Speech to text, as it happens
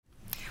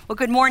Well,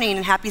 good morning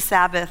and happy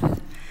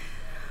Sabbath.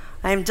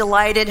 I am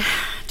delighted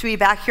to be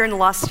back here in the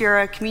La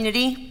Sierra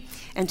community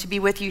and to be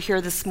with you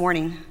here this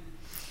morning.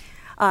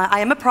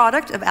 I am a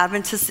product of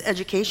Adventist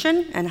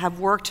education and have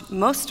worked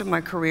most of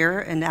my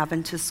career in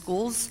Adventist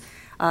schools.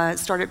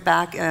 Started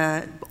back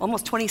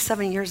almost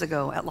 27 years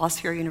ago at La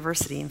Sierra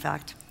University, in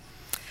fact.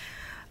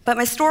 But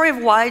my story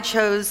of why I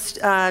chose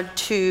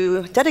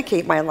to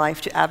dedicate my life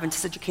to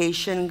Adventist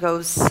education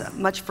goes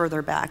much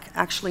further back,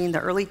 actually in the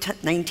early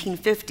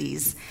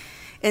 1950s,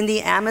 in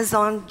the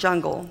Amazon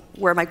jungle,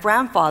 where my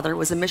grandfather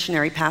was a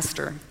missionary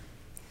pastor.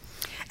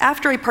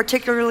 After a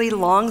particularly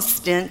long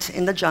stint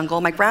in the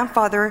jungle, my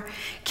grandfather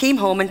came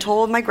home and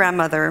told my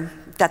grandmother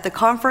that the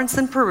conference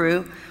in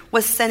Peru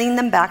was sending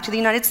them back to the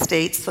United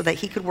States so that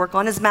he could work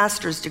on his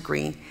master's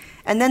degree,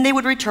 and then they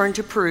would return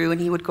to Peru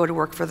and he would go to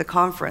work for the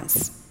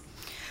conference.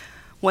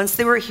 Once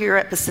they were here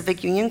at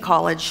Pacific Union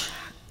College,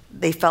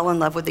 they fell in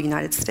love with the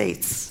United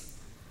States.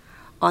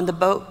 On the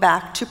boat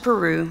back to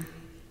Peru,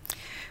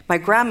 my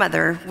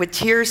grandmother, with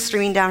tears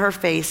streaming down her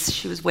face,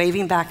 she was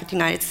waving back at the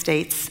United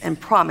States and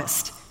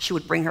promised she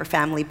would bring her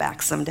family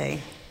back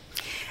someday.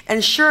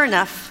 And sure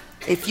enough,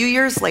 a few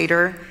years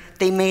later,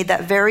 they made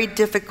that very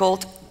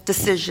difficult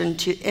decision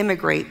to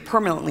immigrate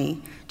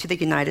permanently to the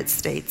United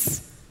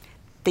States.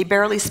 They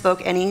barely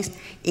spoke any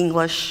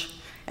English,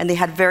 and they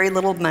had very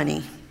little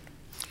money.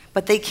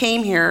 But they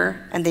came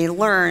here, and they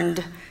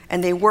learned,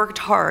 and they worked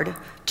hard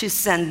to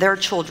send their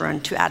children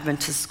to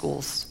Adventist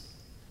schools.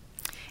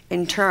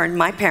 In turn,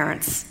 my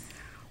parents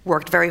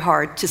worked very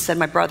hard to send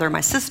my brother,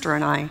 my sister,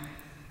 and I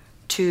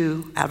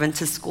to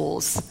Adventist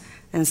schools.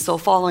 And so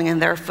following in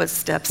their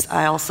footsteps,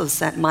 I also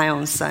sent my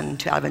own son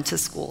to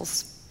Adventist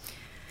schools.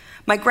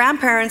 My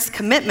grandparents'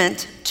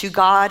 commitment to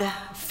God,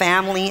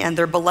 family, and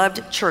their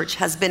beloved church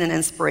has been an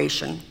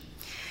inspiration.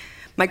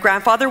 My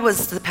grandfather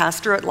was the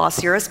pastor at La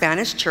Sierra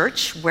Spanish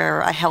Church,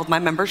 where I held my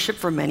membership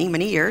for many,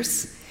 many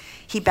years.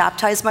 He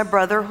baptized my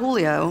brother,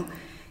 Julio,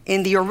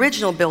 in the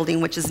original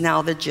building, which is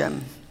now the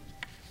gym.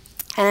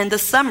 And in the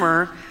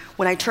summer,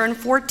 when I turned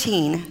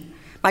 14,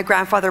 my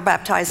grandfather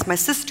baptized my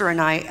sister and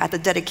I at the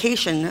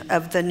dedication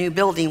of the new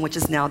building, which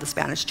is now the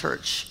Spanish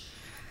Church.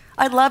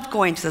 I loved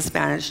going to the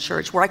Spanish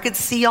Church, where I could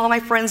see all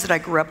my friends that I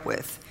grew up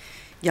with.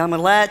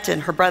 Yamilet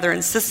and her brother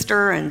and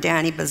sister, and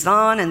Danny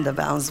Bazan, and the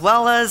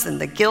Valenzuelas,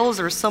 and the Gills.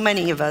 There were so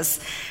many of us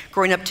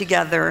growing up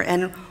together.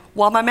 And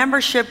while my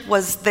membership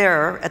was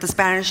there at the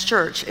Spanish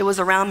Church, it was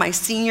around my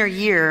senior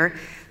year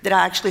that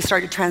I actually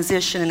started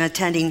transition and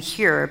attending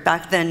here,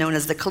 back then known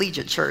as the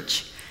Collegiate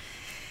Church.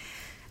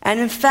 And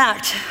in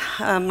fact,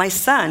 my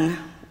son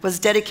was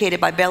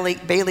dedicated by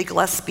Bailey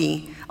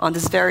Gillespie on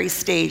this very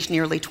stage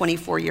nearly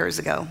 24 years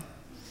ago.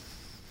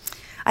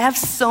 I have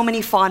so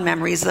many fond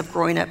memories of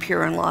growing up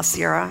here in La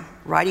Sierra,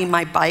 riding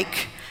my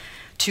bike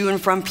to and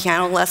from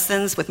piano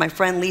lessons with my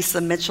friend Lisa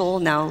Mitchell,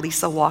 now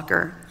Lisa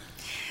Walker.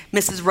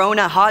 Mrs.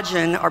 Rona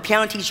Hodgen, our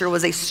piano teacher,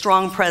 was a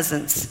strong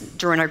presence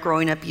during our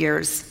growing up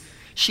years.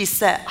 She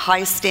set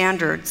high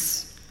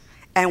standards,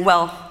 and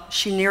well,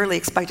 she nearly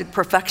expected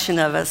perfection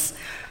of us,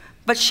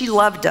 but she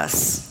loved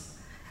us.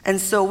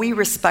 And so we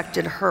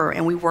respected her,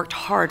 and we worked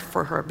hard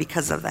for her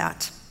because of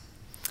that.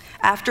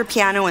 After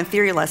piano and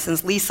theory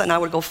lessons, Lisa and I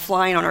would go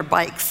flying on our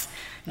bikes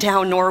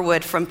down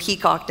Norwood from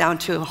Peacock down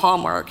to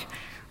Hallmark.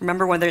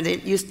 Remember when there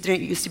didn't used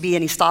to be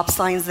any stop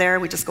signs there?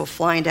 We'd just go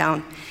flying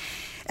down.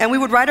 And we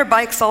would ride our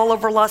bikes all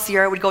over La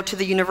Sierra. We'd go to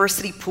the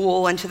university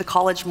pool and to the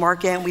college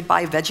market, and we'd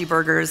buy veggie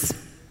burgers.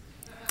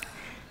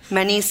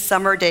 Many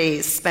summer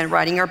days spent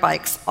riding our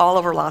bikes all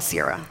over La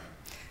Sierra.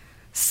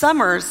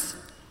 Summers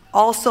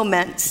also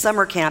meant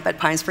summer camp at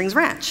Pine Springs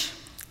Ranch.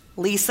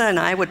 Lisa and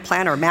I would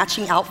plan our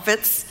matching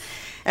outfits,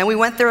 and we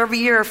went there every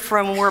year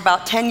from when we were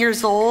about 10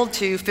 years old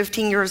to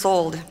 15 years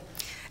old.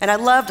 And I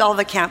loved all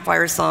the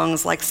campfire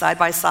songs like Side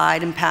by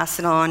Side and Pass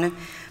It On.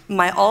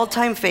 My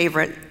all-time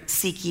favorite,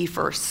 Seek Ye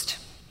First.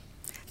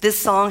 This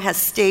song has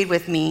stayed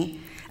with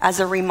me as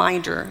a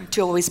reminder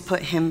to always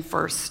put Him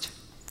first,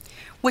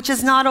 which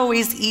is not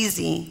always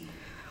easy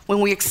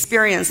when we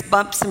experience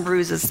bumps and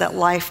bruises that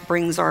life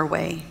brings our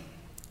way.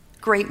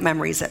 Great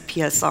memories at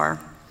PSR.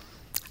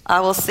 I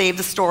will save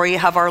the story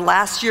of how our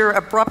last year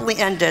abruptly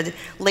ended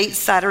late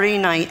Saturday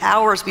night,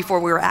 hours before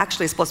we were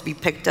actually supposed to be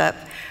picked up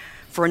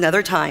for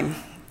another time.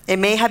 It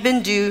may have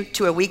been due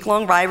to a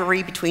week-long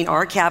rivalry between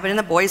our cabin and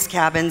the boys'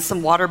 cabin,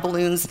 some water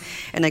balloons,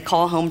 and a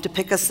call home to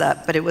pick us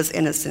up, but it was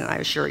innocent, I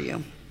assure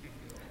you.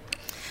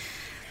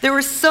 There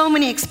were so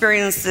many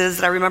experiences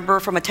that I remember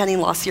from attending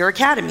La Sierra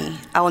Academy.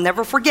 I will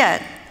never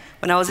forget,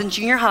 when I was in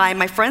junior high,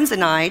 my friends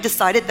and I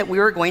decided that we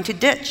were going to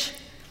ditch.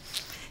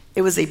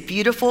 It was a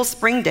beautiful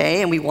spring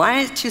day, and we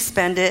wanted to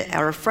spend it at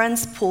our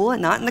friend's pool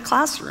and not in the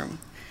classroom.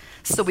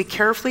 So we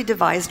carefully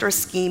devised our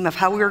scheme of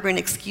how we were going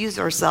to excuse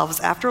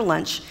ourselves after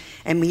lunch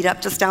and meet up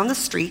just down the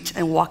street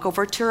and walk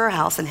over to her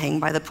house and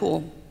hang by the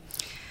pool.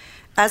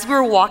 As we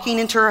were walking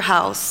into her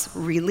house,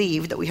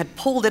 relieved that we had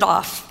pulled it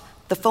off,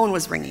 the phone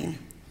was ringing.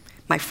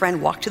 My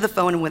friend walked to the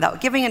phone, and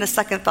without giving it a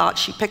second thought,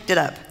 she picked it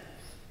up.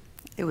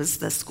 It was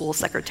the school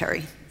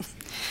secretary.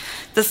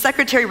 The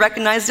secretary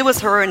recognized it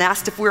was her and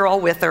asked if we were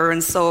all with her,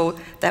 and so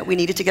that we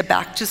needed to get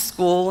back to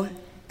school,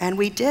 and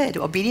we did.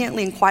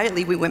 Obediently and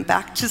quietly, we went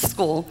back to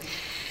school.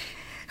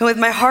 And with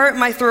my heart in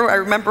my throat, I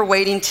remember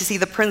waiting to see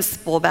the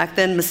principal, back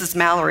then Mrs.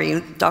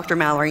 Mallory, Dr.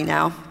 Mallory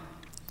now.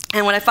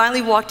 And when I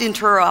finally walked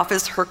into her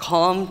office, her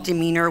calm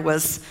demeanor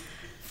was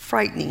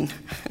frightening,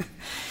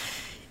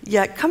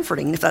 yet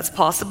comforting, if that's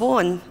possible.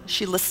 And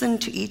she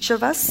listened to each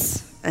of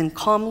us and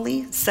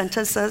calmly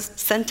sentenced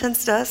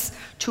us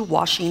to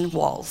washing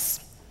walls.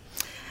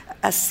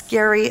 As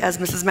scary as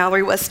Mrs.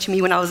 Mallory was to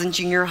me when I was in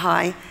junior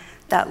high,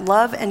 that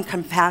love and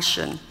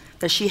compassion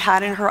that she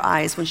had in her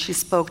eyes when she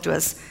spoke to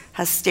us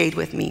has stayed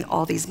with me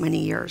all these many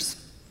years.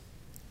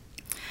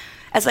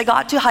 As I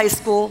got to high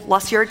school, La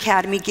Sierra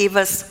Academy gave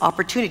us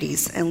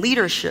opportunities and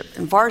leadership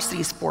and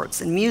varsity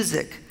sports and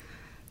music.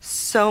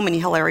 So many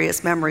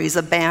hilarious memories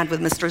of band with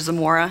Mr.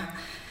 Zamora.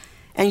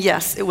 And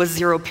yes, it was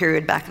zero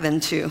period back then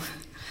too.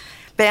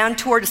 Band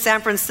tour to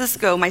San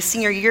Francisco my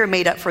senior year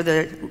made up for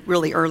the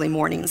really early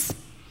mornings.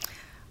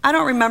 I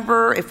don't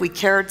remember if we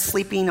cared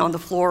sleeping on the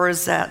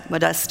floors at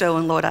Modesto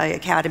and Lodi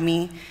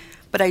Academy,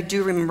 but I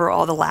do remember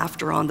all the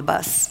laughter on the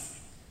bus.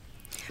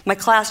 My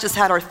class just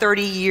had our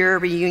 30-year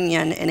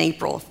reunion in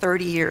April.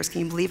 30 years,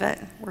 can you believe it?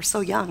 We're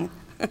so young.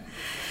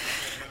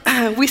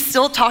 We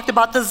still talked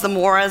about the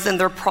Zamoras and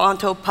their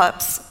Pronto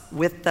Pups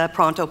with the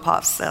Pronto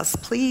Pups, yes,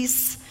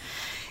 please.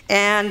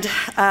 And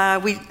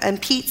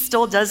Pete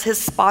still does his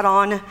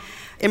spot-on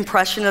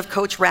impression of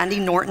Coach Randy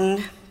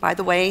Norton. By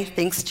the way,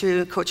 thanks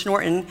to Coach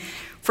Norton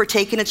for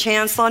taking a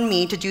chance on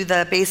me to do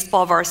the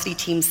baseball varsity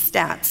team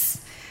stats.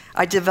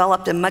 I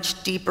developed a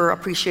much deeper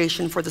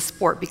appreciation for the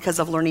sport because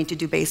of learning to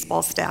do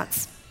baseball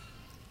stats.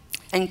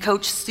 And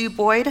Coach Sue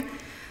Boyd,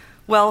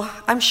 well,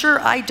 I'm sure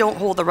I don't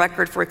hold the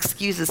record for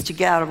excuses to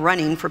get out of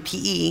running for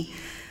PE,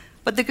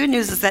 but the good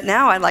news is that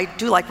now I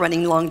do like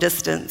running long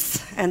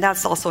distance, and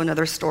that's also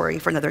another story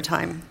for another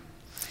time.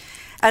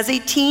 As a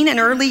teen and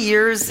early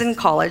years in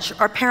college,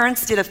 our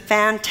parents did a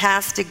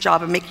fantastic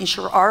job of making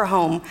sure our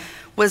home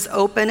was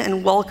open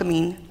and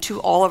welcoming to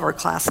all of our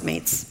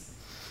classmates.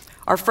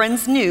 Our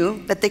friends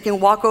knew that they can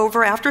walk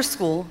over after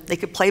school, they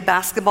could play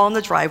basketball in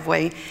the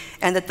driveway,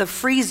 and that the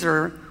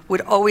freezer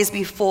would always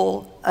be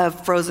full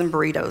of frozen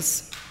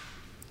burritos.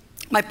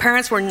 My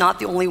parents were not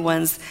the only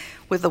ones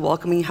with the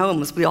welcoming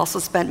homes. We also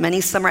spent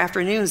many summer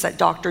afternoons at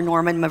Dr.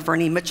 Norman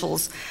Maverney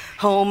Mitchell's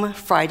home,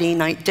 Friday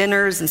night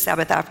dinners and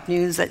Sabbath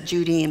afternoons at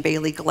Judy and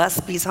Bailey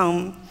Gillespie's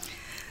home.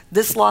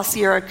 This La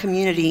Sierra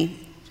community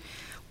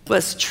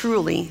was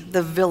truly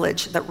the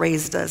village that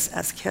raised us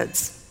as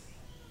kids.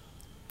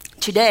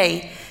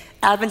 Today,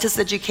 Adventist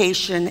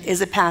education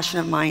is a passion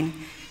of mine,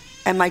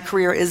 and my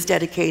career is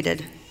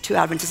dedicated to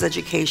Adventist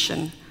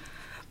education,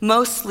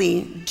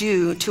 mostly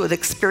due to the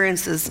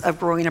experiences of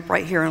growing up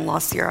right here in La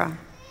Sierra.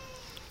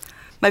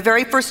 My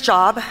very first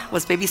job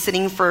was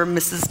babysitting for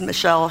Mrs.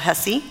 Michelle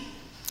Hesse.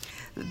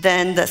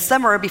 Then the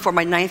summer before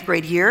my 9th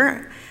grade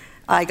year,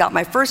 I got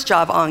my first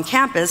job on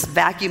campus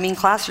vacuuming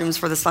classrooms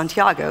for the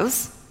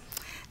Santiagos.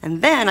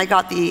 And then I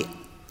got the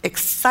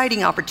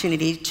exciting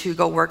opportunity to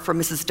go work for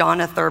Mrs.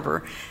 Donna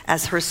Thurber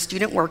as her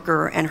student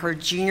worker and her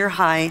junior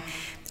high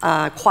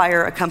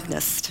choir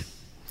accompanist.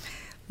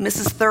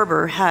 Mrs.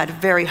 Thurber had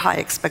very high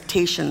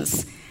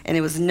expectations, and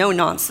it was no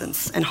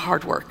nonsense and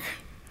hard work.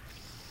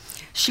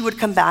 She would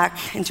come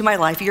back into my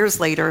life years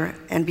later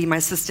and be my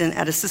assistant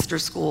at a sister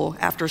school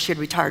after she had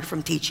retired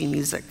from teaching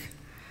music.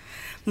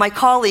 My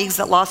colleagues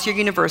at La Sierra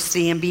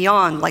University and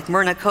beyond, like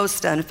Myrna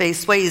Costa and Faye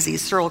Swayze,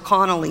 Cyril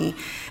Connolly,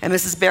 and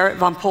Mrs. Barrett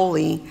Von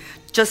Poli,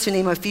 just to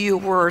name a few,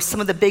 were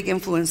some of the big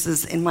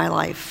influences in my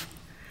life.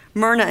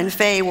 Myrna and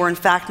Faye were in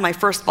fact my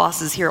first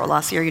bosses here at La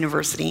Sierra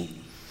University.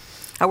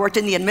 I worked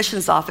in the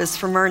admissions office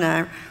for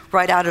Myrna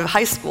right out of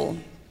high school.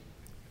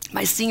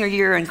 My senior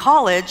year in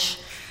college,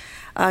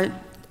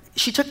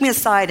 she took me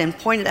aside and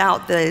pointed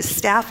out the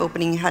staff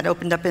opening had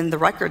opened up in the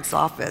records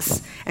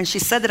office, and she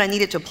said that I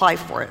needed to apply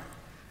for it.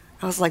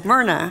 I was like,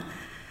 Myrna,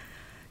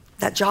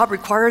 that job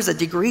requires a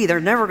degree.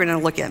 They're never going to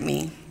look at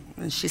me.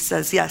 And she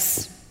says,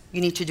 yes, you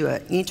need to do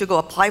it. You need to go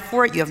apply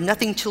for it. You have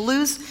nothing to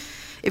lose.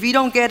 If you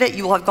don't get it,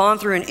 you will have gone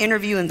through an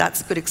interview, and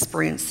that's good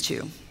experience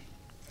too.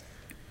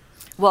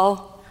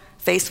 Well,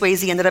 Faye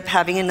Swayze ended up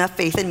having enough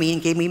faith in me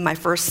and gave me my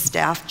first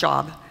staff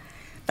job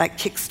that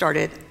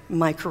kick-started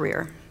my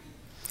career.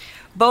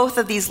 Both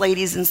of these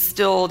ladies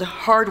instilled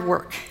hard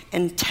work,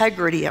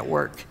 integrity at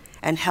work,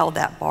 and held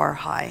that bar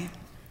high.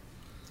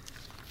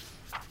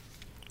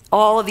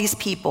 All of these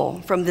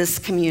people from this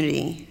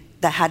community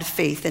that had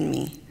faith in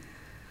me,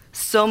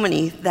 so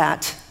many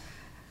that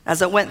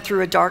as I went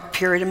through a dark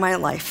period in my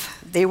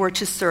life, they were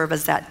to serve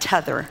as that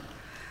tether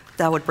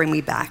that would bring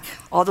me back.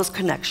 All those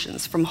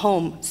connections from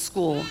home,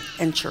 school,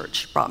 and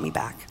church brought me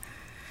back.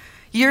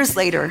 Years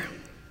later,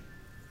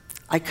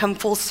 I come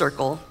full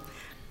circle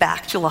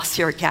back to La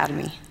Sierra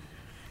Academy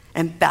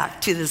and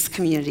back to this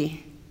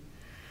community.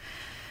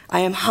 I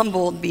am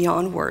humbled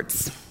beyond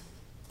words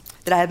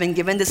that I have been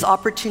given this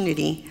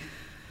opportunity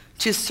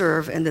to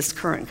serve in this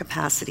current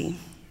capacity.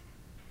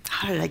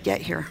 How did I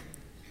get here?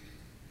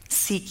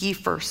 Seek ye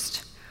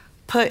first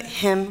Put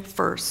him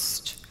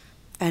first,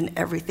 and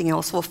everything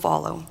else will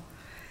follow.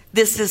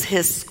 This is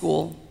his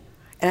school,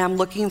 and I'm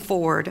looking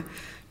forward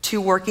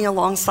to working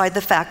alongside the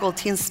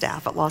faculty and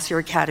staff at La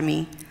Sierra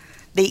Academy.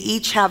 They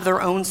each have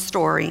their own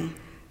story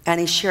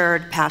and a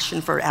shared passion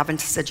for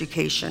Adventist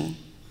education.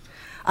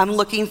 I'm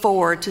looking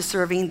forward to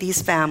serving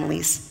these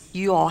families.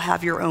 You all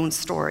have your own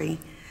story.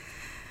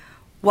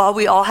 While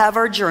we all have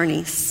our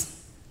journeys,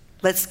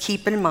 let's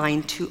keep in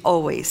mind to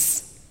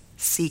always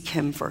seek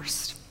him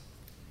first.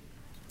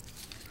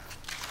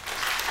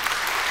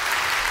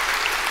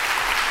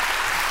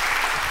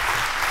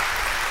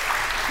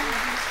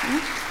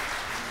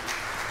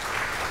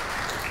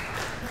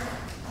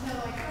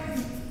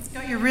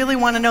 Don't you really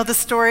want to know the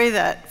story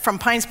that from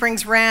Pine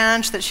Springs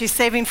Ranch that she's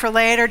saving for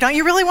later? Don't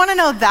you really want to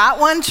know that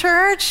one,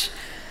 church?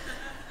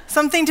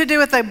 Something to do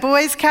with a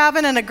boys'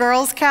 cabin and a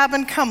girls'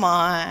 cabin? Come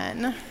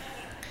on.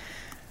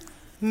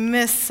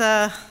 Miss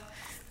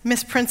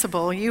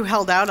Principal, you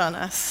held out on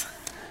us.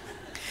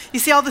 You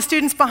see all the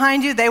students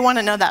behind you? They want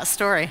to know that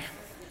story.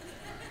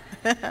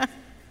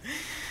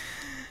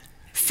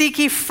 Seek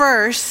ye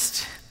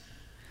first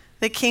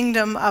the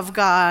kingdom of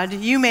God.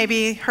 You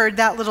maybe heard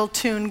that little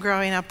tune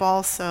growing up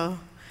also.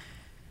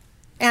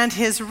 And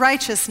his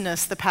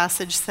righteousness, the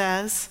passage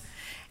says,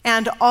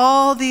 and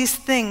all these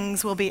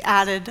things will be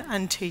added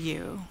unto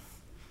you.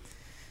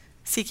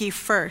 Seek ye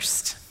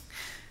first.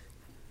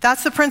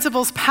 That's the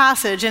principal's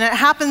passage, and it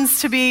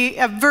happens to be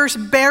a verse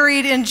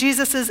buried in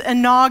Jesus'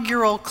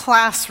 inaugural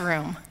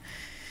classroom.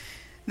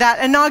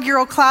 That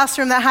inaugural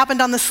classroom that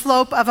happened on the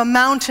slope of a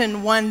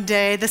mountain one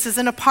day. This is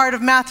in a part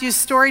of Matthew's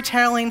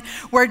storytelling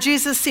where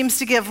Jesus seems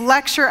to give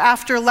lecture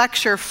after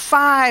lecture,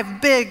 5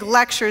 big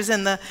lectures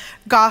in the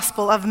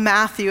Gospel of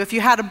Matthew. If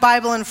you had a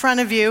Bible in front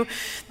of you,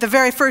 the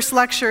very first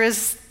lecture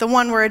is the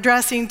one we're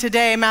addressing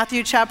today.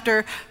 Matthew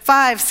chapter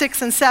 5,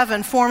 6, and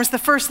 7 forms the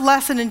first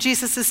lesson in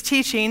Jesus'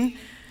 teaching.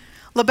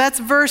 Libet's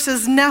verse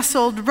is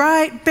nestled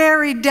right,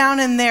 buried down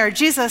in there.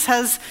 Jesus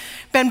has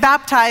been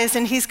baptized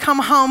and he's come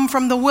home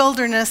from the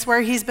wilderness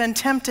where he's been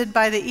tempted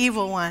by the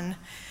evil one.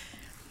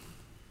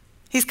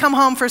 He's come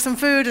home for some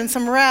food and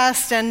some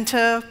rest and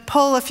to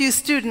pull a few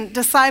student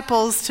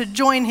disciples to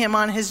join him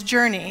on his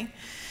journey.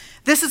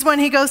 This is when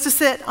he goes to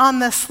sit on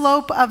the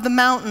slope of the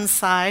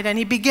mountainside and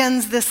he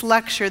begins this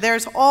lecture.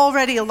 There's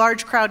already a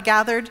large crowd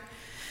gathered.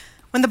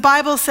 When the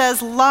Bible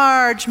says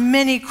large,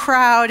 many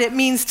crowd, it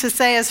means to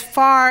say as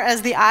far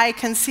as the eye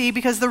can see,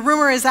 because the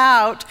rumor is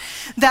out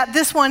that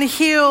this one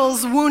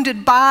heals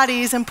wounded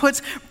bodies and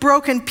puts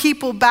broken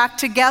people back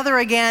together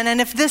again.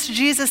 And if this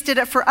Jesus did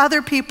it for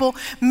other people,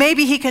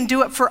 maybe he can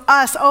do it for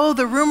us. Oh,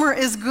 the rumor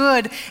is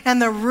good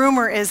and the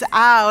rumor is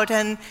out.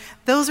 And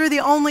those are the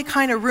only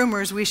kind of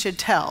rumors we should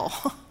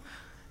tell,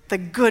 the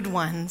good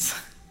ones.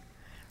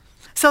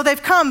 So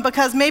they've come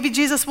because maybe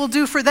Jesus will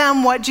do for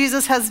them what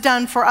Jesus has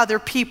done for other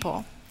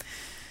people.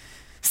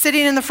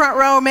 Sitting in the front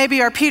row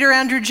maybe are Peter,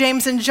 Andrew,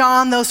 James, and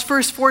John, those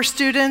first 4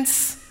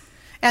 students.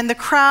 And the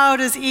crowd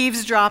is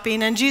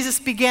eavesdropping and Jesus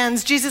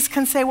begins. Jesus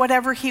can say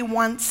whatever he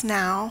wants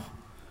now.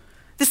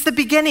 This is the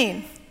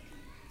beginning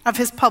of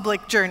his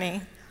public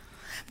journey.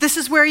 This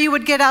is where you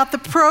would get out the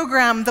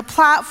program, the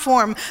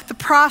platform, the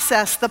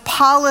process, the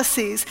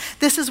policies.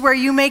 This is where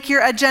you make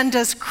your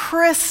agendas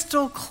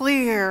crystal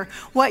clear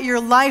what your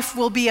life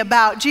will be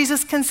about.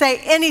 Jesus can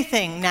say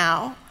anything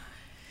now.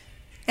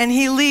 And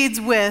he leads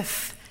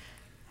with,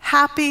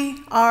 happy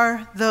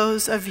are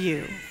those of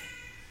you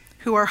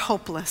who are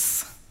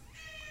hopeless.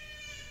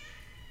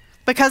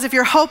 Because if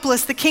you're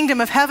hopeless, the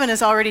kingdom of heaven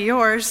is already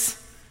yours.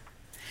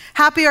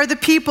 Happy are the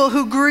people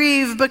who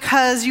grieve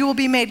because you will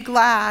be made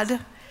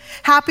glad.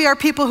 Happy are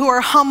people who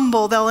are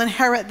humble, they'll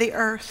inherit the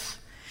earth.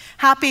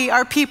 Happy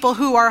are people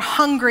who are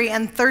hungry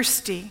and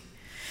thirsty.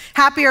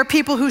 Happy are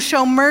people who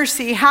show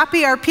mercy.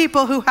 Happy are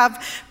people who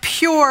have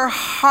pure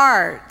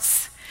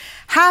hearts.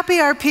 Happy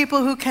are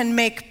people who can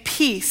make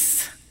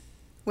peace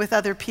with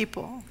other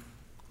people.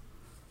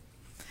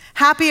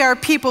 Happy are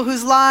people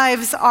whose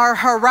lives are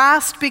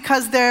harassed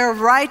because they're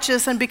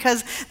righteous and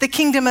because the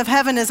kingdom of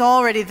heaven is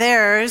already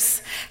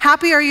theirs.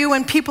 Happy are you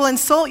when people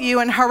insult you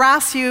and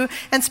harass you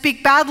and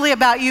speak badly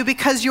about you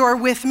because you're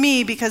with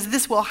me, because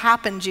this will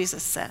happen,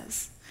 Jesus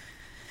says.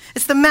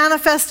 It's the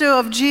manifesto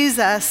of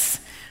Jesus,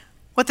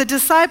 what the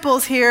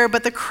disciples hear,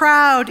 but the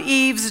crowd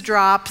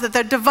eavesdrop, that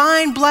the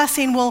divine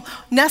blessing will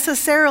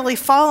necessarily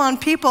fall on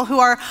people who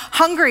are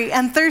hungry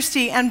and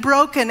thirsty and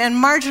broken and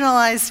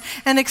marginalized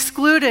and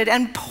excluded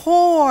and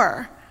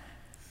poor.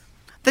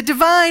 The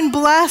divine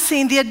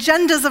blessing, the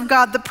agendas of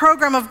God, the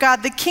program of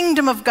God, the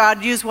kingdom of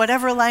God, use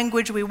whatever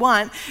language we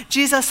want.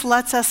 Jesus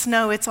lets us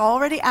know it's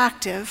already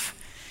active.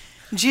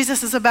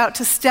 Jesus is about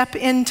to step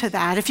into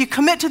that. If you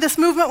commit to this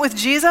movement with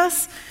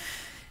Jesus,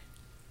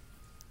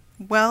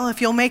 well, if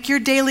you'll make your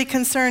daily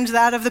concerns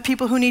that of the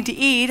people who need to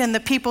eat and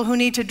the people who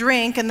need to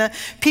drink and the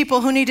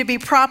people who need to be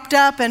propped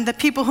up and the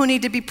people who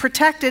need to be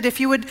protected, if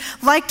you would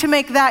like to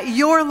make that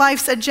your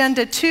life's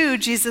agenda too,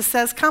 Jesus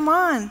says, come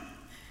on.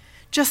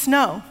 Just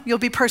know you'll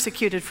be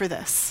persecuted for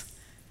this.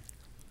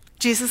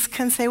 Jesus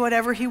can say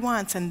whatever he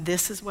wants, and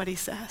this is what he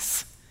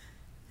says.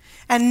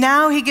 And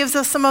now he gives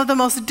us some of the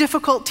most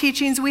difficult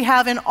teachings we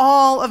have in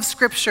all of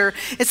Scripture.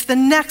 It's the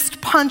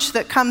next punch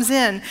that comes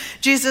in.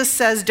 Jesus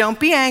says, don't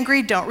be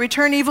angry, don't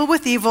return evil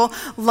with evil,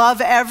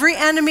 love every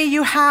enemy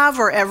you have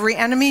or every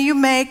enemy you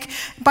make.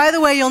 By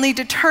the way, you'll need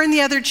to turn the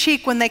other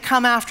cheek when they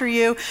come after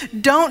you.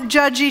 Don't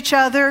judge each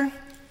other.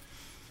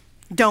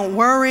 Don't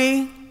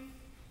worry.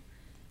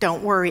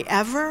 Don't worry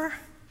ever.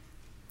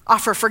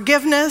 Offer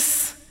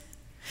forgiveness.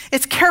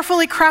 It's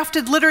carefully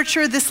crafted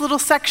literature, this little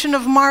section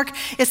of Mark.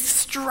 It's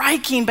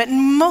striking, but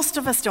most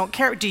of us don't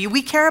care. Do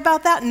we care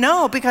about that?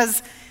 No,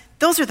 because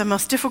those are the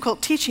most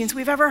difficult teachings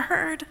we've ever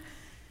heard.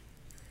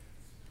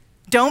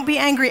 Don't be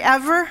angry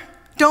ever.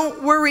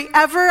 Don't worry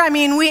ever. I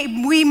mean,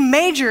 we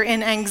major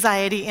in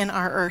anxiety in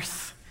our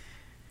earth.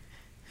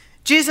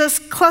 Jesus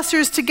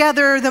clusters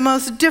together the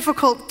most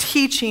difficult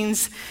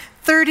teachings,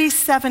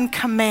 37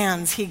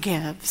 commands he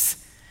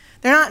gives.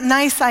 They're not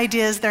nice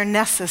ideas, they're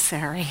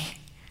necessary.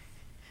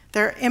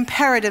 They're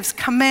imperatives,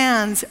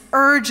 commands,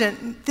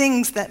 urgent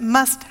things that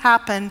must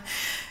happen.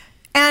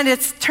 And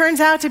it turns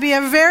out to be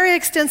a very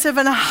extensive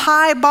and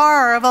high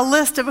bar of a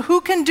list of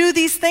who can do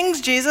these things,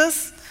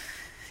 Jesus.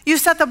 You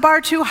set the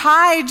bar too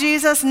high,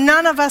 Jesus.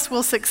 None of us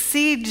will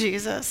succeed,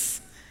 Jesus.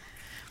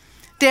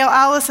 Dale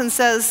Allison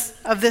says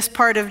of this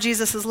part of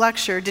Jesus'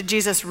 lecture, did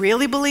Jesus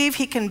really believe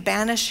he can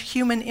banish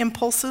human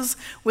impulses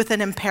with an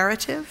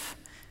imperative?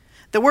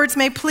 The words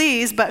may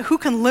please, but who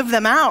can live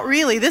them out,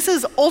 really? This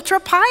is ultra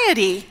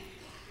piety.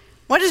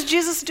 What is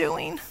Jesus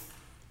doing?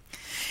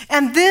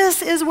 And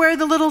this is where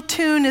the little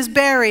tune is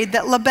buried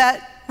that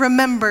Libet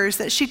remembers,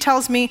 that she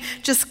tells me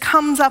just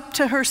comes up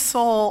to her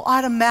soul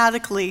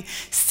automatically.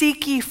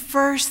 Seek ye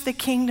first the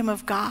kingdom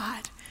of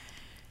God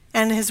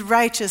and his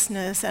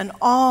righteousness, and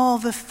all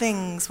the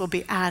things will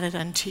be added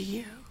unto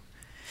you.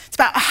 It's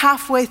about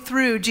halfway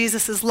through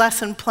Jesus'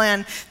 lesson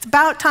plan. It's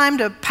about time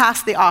to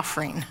pass the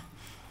offering.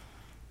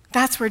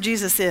 That's where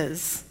Jesus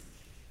is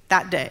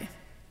that day.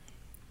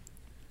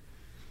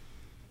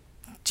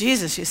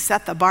 Jesus, you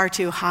set the bar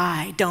too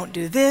high. Don't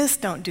do this,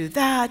 don't do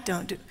that,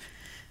 don't do...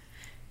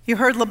 You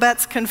heard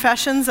Libet's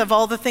confessions of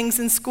all the things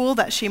in school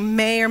that she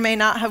may or may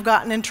not have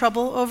gotten in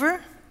trouble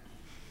over?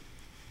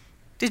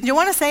 Did you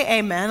want to say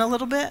amen a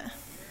little bit?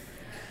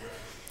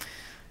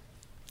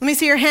 Let me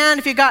see your hand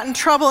if you got in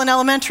trouble in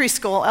elementary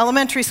school.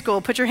 Elementary school,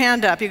 put your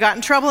hand up. You got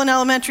in trouble in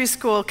elementary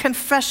school.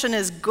 Confession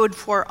is good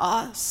for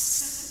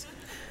us.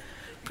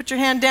 Put your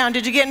hand down.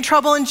 Did you get in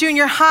trouble in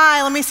junior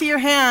high? Let me see your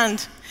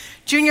hand.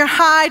 Junior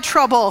high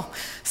trouble.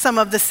 Some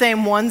of the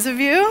same ones of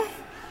you.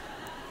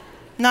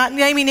 Not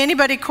naming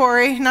anybody,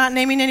 Corey. Not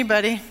naming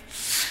anybody.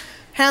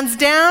 Hands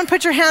down.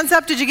 Put your hands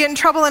up. Did you get in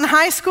trouble in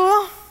high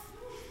school?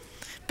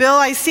 Bill,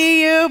 I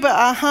see you, but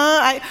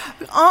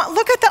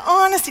look at the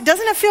honesty.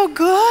 Doesn't it feel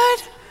good?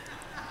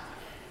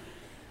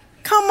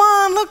 Come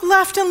on, look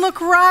left and look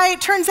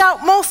right. Turns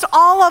out most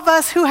all of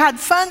us who had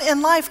fun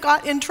in life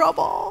got in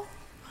trouble.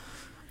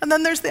 And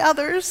then there's the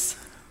others.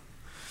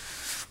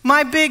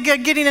 My big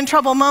getting in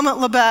trouble moment,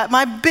 Libet,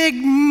 my big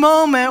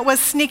moment was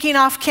sneaking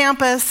off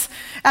campus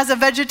as a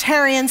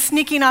vegetarian,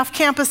 sneaking off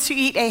campus to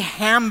eat a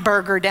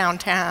hamburger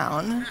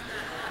downtown.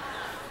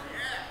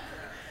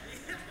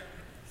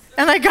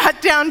 And I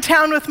got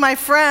downtown with my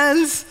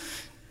friends.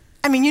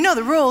 I mean, you know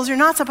the rules. You're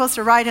not supposed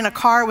to ride in a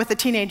car with a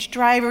teenage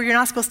driver. You're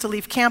not supposed to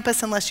leave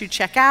campus unless you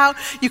check out.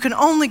 You can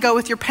only go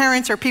with your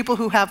parents or people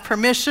who have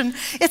permission.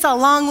 It's a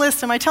long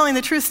list. Am I telling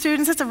the truth,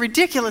 students? It's a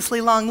ridiculously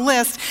long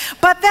list.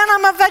 But then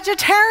I'm a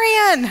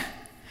vegetarian.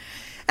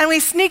 And we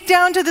sneak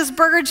down to this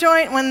burger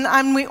joint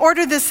when we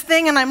order this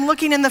thing, and I'm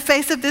looking in the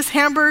face of this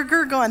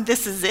hamburger going,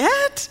 this is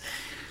it?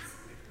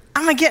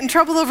 I'm going to get in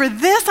trouble over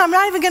this? I'm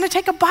not even going to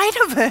take a bite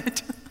of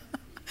it.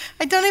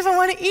 I don't even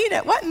want to eat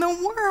it. What in the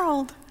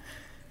world?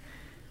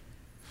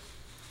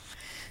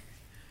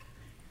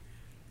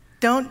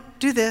 Don't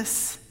do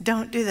this,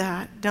 don't do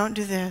that, don't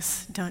do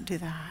this, don't do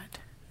that.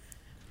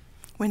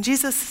 When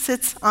Jesus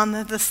sits on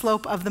the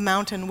slope of the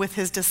mountain with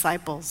his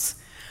disciples,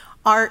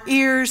 our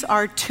ears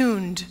are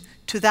tuned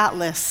to that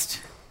list.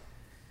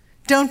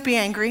 Don't be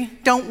angry,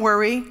 don't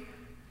worry,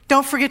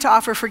 don't forget to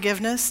offer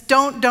forgiveness,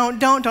 don't.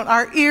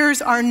 Our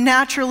ears are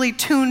naturally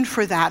tuned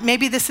for that.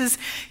 Maybe this is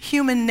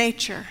human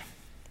nature.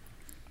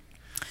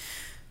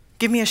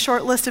 Give me a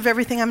short list of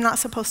everything I'm not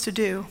supposed to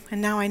do, and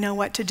now I know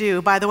what to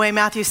do. By the way,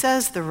 Matthew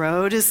says the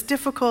road is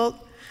difficult,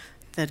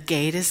 the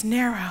gate is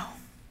narrow.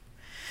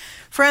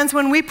 Friends,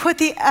 when we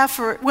put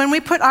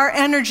our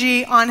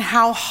energy on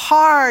how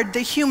hard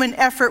the human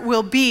effort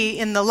will be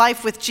in the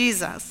life with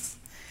Jesus,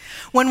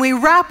 when we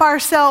wrap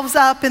ourselves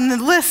up in the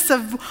lists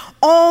of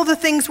all the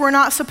things we're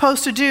not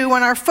supposed to do,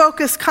 when our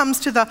focus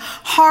comes to the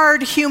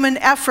hard human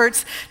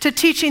efforts, to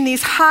teaching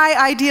these high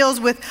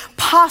ideals with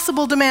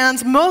possible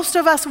demands, most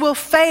of us will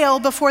fail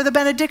before the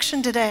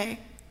benediction today.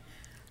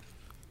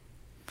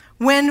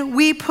 When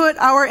we put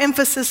our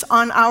emphasis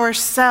on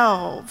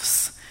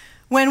ourselves,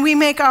 when we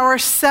make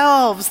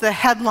ourselves the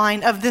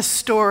headline of this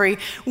story,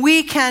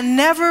 we can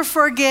never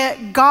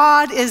forget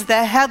God is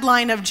the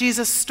headline of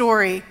Jesus'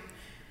 story.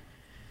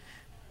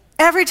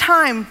 Every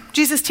time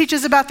Jesus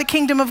teaches about the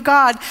kingdom of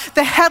God,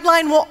 the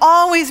headline will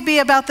always be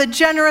about the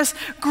generous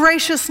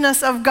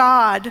graciousness of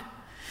God.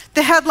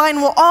 The headline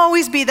will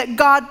always be that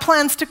God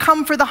plans to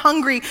come for the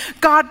hungry.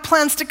 God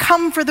plans to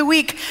come for the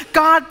weak.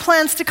 God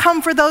plans to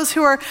come for those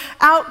who are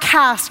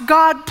outcast.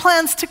 God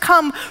plans to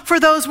come for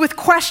those with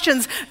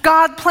questions.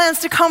 God plans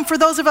to come for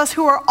those of us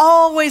who are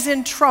always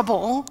in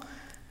trouble.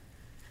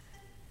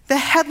 The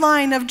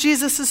headline of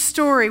Jesus'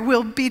 story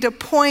will be to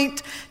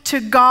point to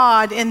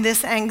God in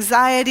this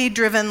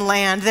anxiety-driven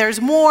land. There's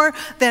more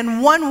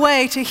than one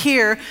way to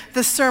hear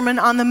the Sermon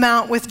on the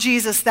Mount with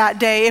Jesus that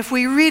day. If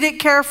we read it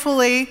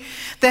carefully,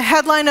 the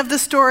headline of the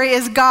story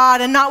is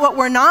God, and not what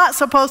we're not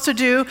supposed to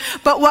do,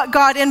 but what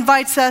God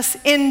invites us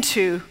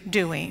into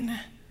doing.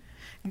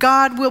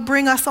 God will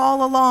bring us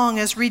all along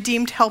as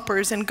redeemed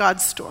helpers in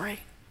God's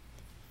story.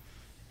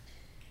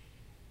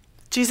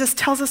 Jesus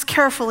tells us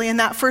carefully in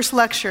that first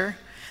lecture,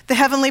 the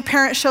heavenly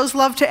parent shows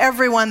love to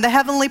everyone. The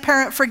heavenly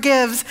parent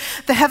forgives.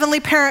 The heavenly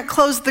parent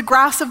clothes the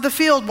grass of the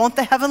field. Won't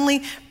the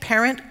heavenly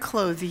parent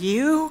clothe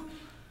you?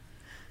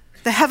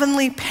 The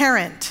heavenly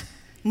parent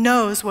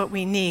knows what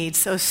we need.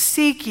 So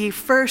seek ye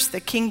first the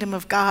kingdom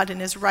of God and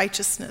his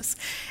righteousness,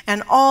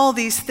 and all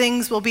these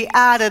things will be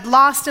added.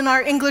 Lost in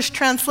our English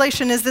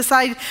translation is this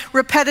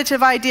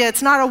repetitive idea.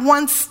 It's not a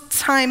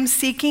once-time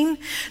seeking.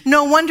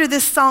 No wonder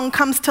this song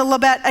comes to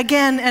Labette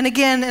again and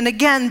again and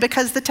again,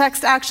 because the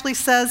text actually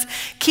says,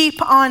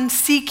 keep on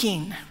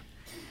seeking.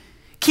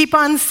 Keep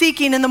on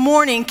seeking in the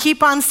morning.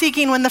 Keep on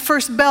seeking when the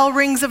first bell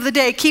rings of the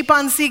day. Keep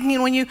on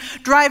seeking when you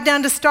drive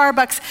down to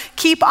Starbucks.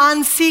 Keep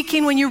on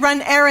seeking when you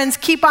run errands.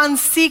 Keep on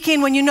seeking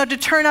when you know to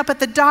turn up at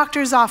the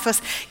doctor's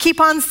office.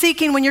 Keep on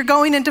seeking when you're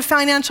going into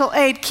financial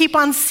aid. Keep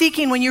on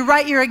seeking when you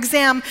write your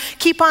exam.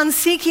 Keep on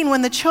seeking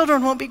when the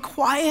children won't be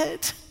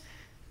quiet.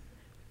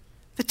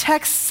 The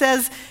text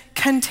says,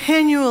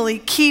 continually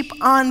keep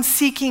on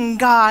seeking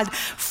God.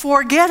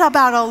 Forget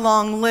about a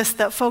long list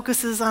that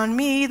focuses on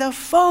me. The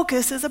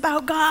focus is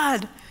about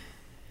God.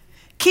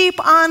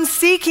 Keep on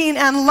seeking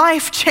and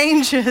life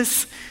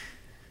changes.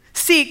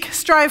 Seek,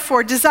 strive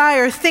for,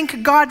 desire,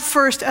 think God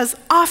first as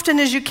often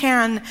as you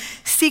can.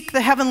 Seek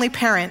the heavenly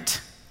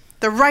parent,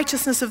 the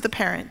righteousness of the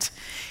parent.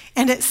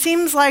 And it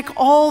seems like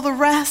all the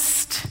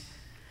rest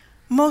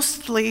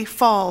mostly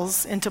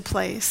falls into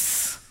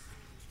place.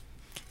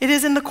 It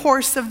is in the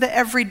course of the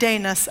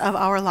everydayness of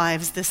our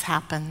lives this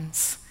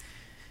happens.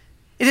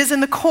 It is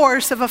in the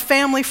course of a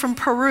family from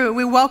Peru.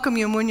 We welcome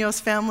you, Munoz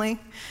family.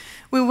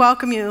 We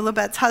welcome you,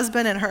 Labette's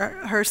husband and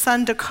her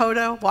son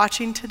Dakota,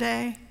 watching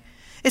today.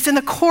 It's in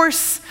the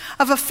course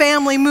of a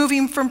family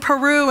moving from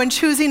Peru and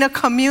choosing a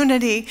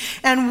community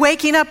and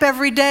waking up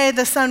every day.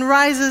 The sun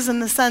rises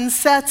and the sun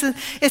sets.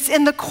 It's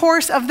in the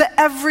course of the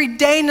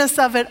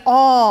everydayness of it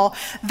all.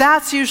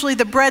 That's usually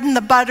the bread and the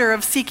butter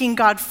of seeking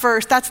God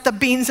first. That's the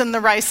beans and the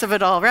rice of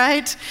it all,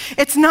 right?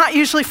 It's not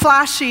usually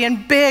flashy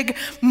and big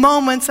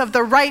moments of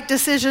the right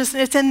decisions.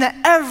 It's in the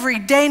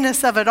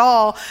everydayness of it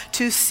all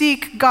to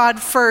seek God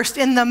first,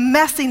 in the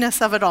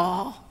messiness of it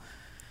all.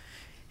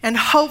 And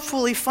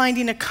hopefully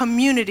finding a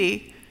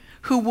community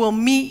who will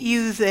meet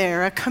you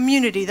there, a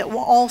community that will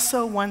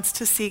also wants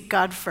to seek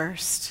God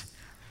first.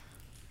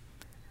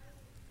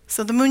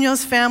 So the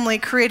Munoz family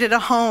created a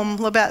home,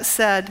 Labette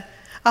said,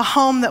 a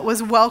home that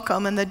was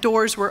welcome and the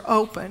doors were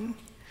open.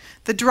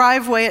 The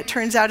driveway, it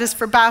turns out, is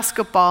for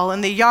basketball,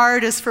 and the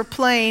yard is for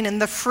playing, and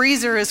the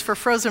freezer is for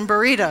frozen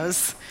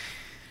burritos.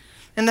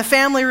 And the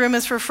family room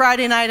is for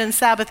Friday night and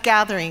Sabbath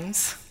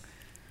gatherings.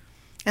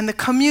 And the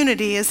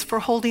community is for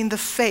holding the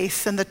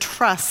faith and the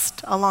trust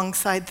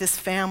alongside this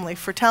family,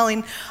 for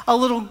telling a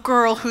little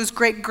girl whose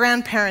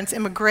great-grandparents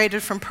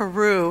immigrated from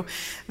Peru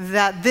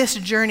that this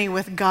journey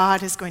with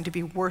God is going to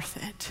be worth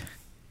it.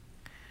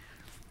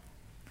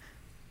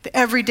 The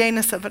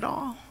everydayness of it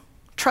all.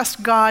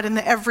 Trust God in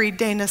the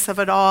everydayness of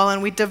it all,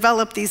 and we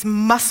develop these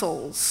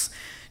muscles,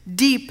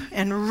 deep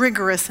and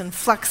rigorous and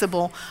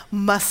flexible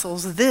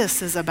muscles.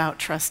 This is about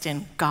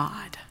trusting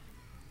God.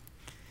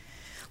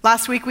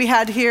 Last week we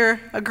had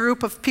here a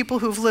group of people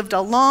who've lived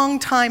a long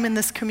time in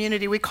this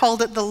community. We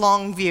called it the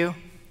Long View.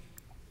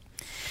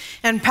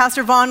 And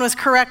Pastor Vaughn was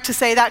correct to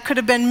say that could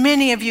have been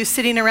many of you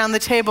sitting around the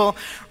table.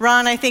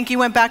 Ron, I think you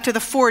went back to the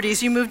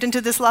 40s. You moved into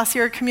this La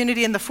Sierra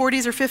community in the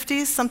 40s or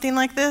 50s, something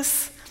like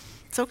this.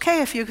 It's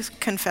okay if you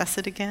confess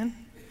it again.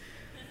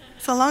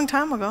 It's a long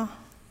time ago.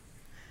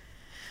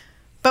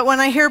 But when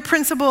I hear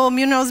Principal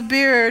Munoz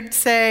Beard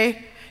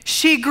say,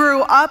 she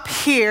grew up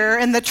here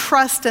in the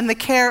trust and the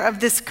care of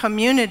this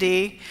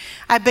community,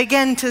 I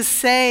begin to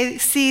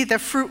see the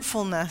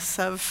fruitfulness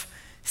of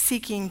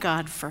seeking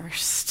God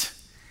first.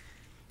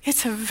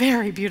 It's a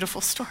very beautiful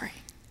story.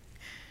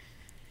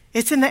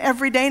 It's in the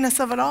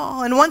everydayness of it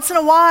all. And once in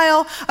a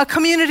while, a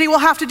community will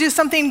have to do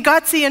something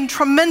gutsy and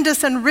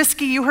tremendous and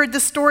risky. You heard the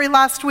story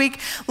last week.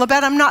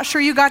 Labette, I'm not sure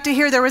you got to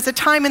hear. There was a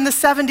time in the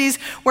 70s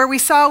where we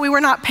saw we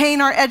were not paying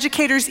our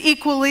educators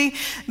equally.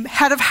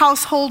 Head of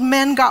household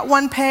men got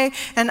one pay,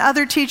 and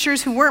other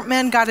teachers who weren't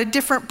men got a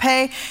different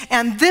pay.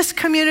 And this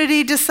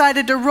community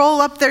decided to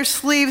roll up their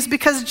sleeves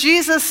because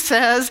Jesus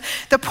says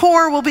the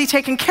poor will be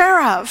taken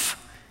care of.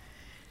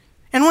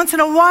 And once in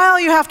a while,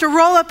 you have to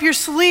roll up your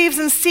sleeves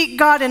and seek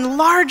God in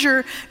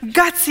larger,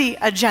 gutsy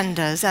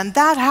agendas. And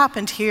that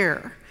happened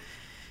here.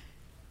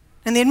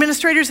 And the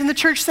administrators in the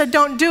church said,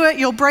 don't do it.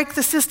 You'll break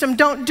the system.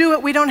 Don't do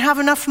it. We don't have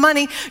enough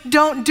money.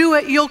 Don't do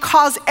it. You'll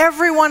cause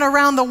everyone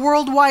around the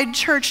worldwide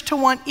church to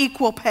want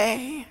equal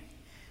pay.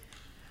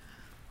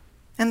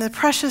 And the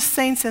precious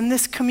saints in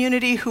this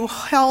community who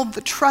held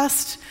the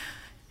trust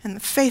and the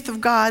faith of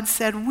God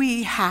said,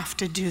 we have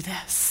to do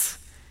this.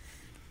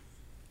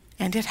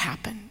 And it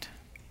happened.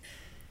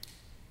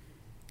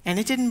 And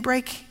it didn't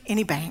break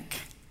any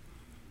bank.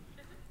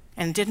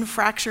 And it didn't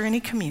fracture any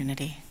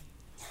community.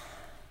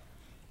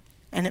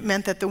 And it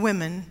meant that the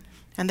women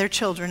and their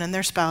children and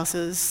their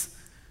spouses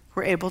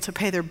were able to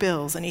pay their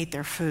bills and eat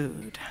their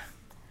food.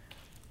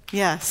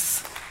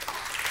 Yes.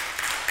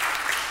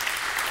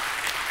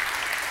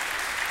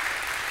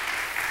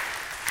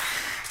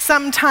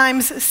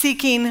 Sometimes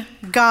seeking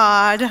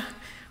God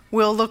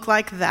will look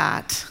like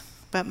that,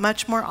 but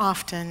much more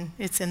often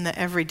it's in the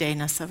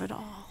everydayness of it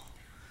all.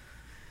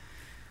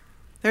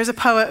 There's a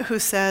poet who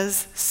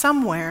says,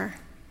 somewhere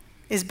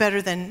is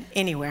better than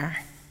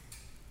anywhere.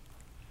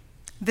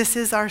 This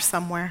is our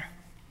somewhere.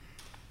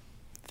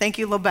 Thank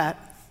you, Labette,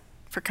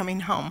 for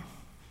coming home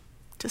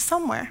to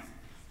somewhere.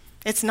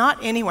 It's not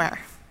anywhere.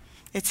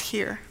 It's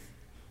here.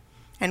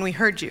 And we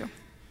heard you.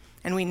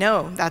 And we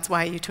know that's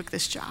why you took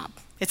this job.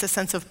 It's a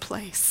sense of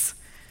place.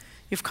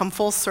 You've come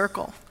full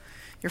circle.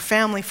 Your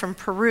family from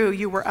Peru,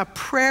 you were a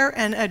prayer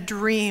and a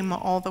dream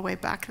all the way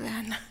back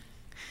then.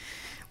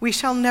 We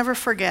shall never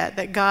forget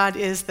that God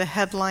is the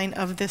headline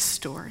of this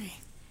story,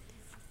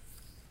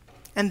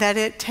 and that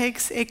it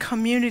takes a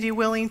community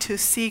willing to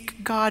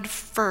seek God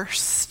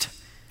first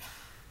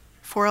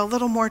for a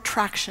little more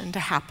traction to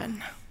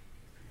happen.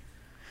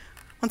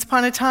 Once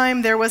upon a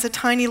time, there was a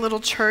tiny little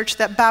church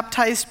that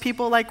baptized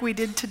people like we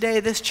did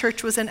today. This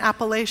church was in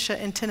Appalachia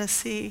in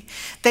Tennessee.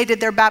 They did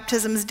their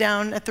baptisms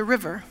down at the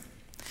river.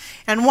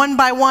 And one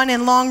by one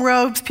in long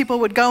robes, people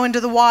would go into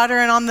the water,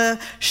 and on the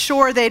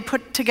shore they'd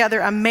put together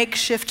a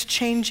makeshift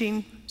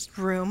changing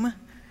room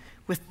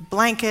with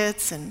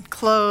blankets and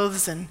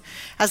clothes. And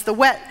as the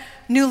wet,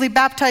 newly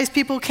baptized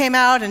people came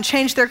out and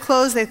changed their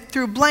clothes, they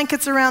threw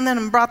blankets around them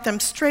and brought them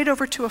straight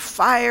over to a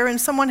fire, and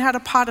someone had a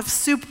pot of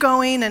soup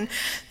going, and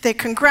they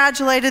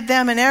congratulated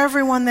them, and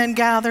everyone then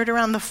gathered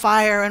around the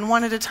fire, and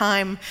one at a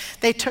time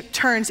they took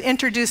turns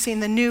introducing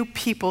the new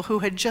people who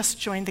had just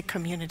joined the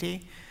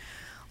community.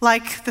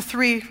 Like the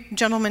three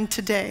gentlemen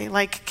today,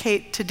 like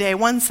Kate today,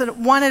 one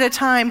at a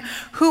time,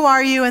 who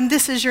are you, and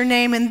this is your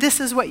name, and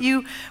this is what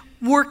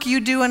work you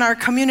do in our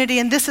community,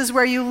 and this is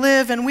where you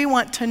live, and we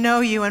want to know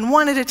you. And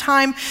one at a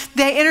time,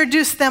 they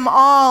introduced them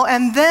all,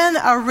 and then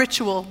a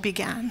ritual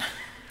began.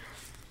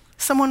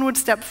 Someone would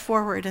step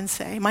forward and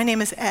say, my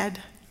name is Ed,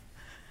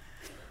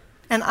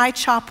 and I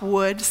chop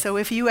wood, so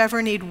if you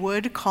ever need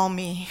wood, call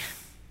me.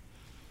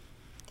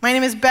 My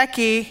name is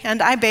Becky,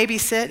 and I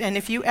babysit, and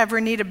if you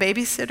ever need a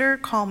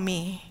babysitter, call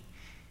me.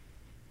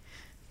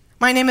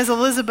 My name is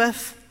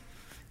Elizabeth,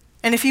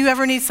 and if you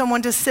ever need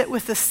someone to sit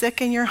with the sick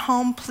in your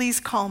home, please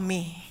call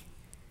me.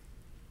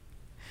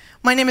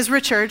 My name is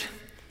Richard,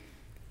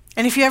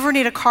 and if you ever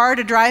need a car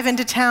to drive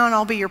into town,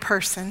 I'll be your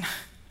person.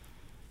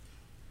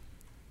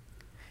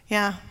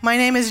 Yeah, my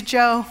name is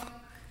Joe,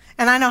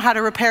 and I know how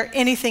to repair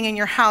anything in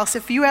your house.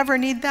 If you ever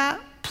need that,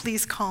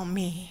 please call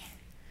me.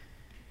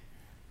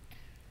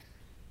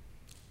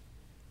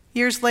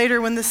 Years later,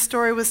 when this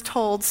story was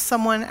told,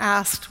 someone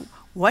asked,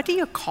 what do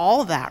you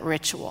call that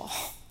ritual?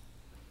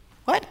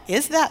 What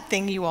is that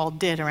thing you all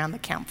did around the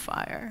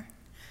campfire?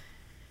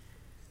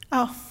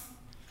 Oh,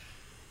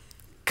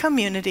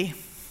 community.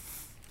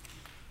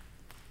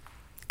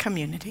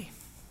 Community.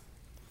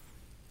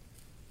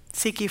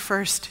 Seek ye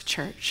first,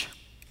 church,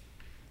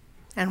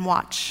 and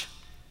watch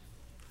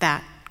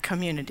that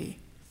community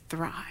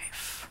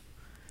thrive.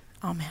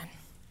 Amen.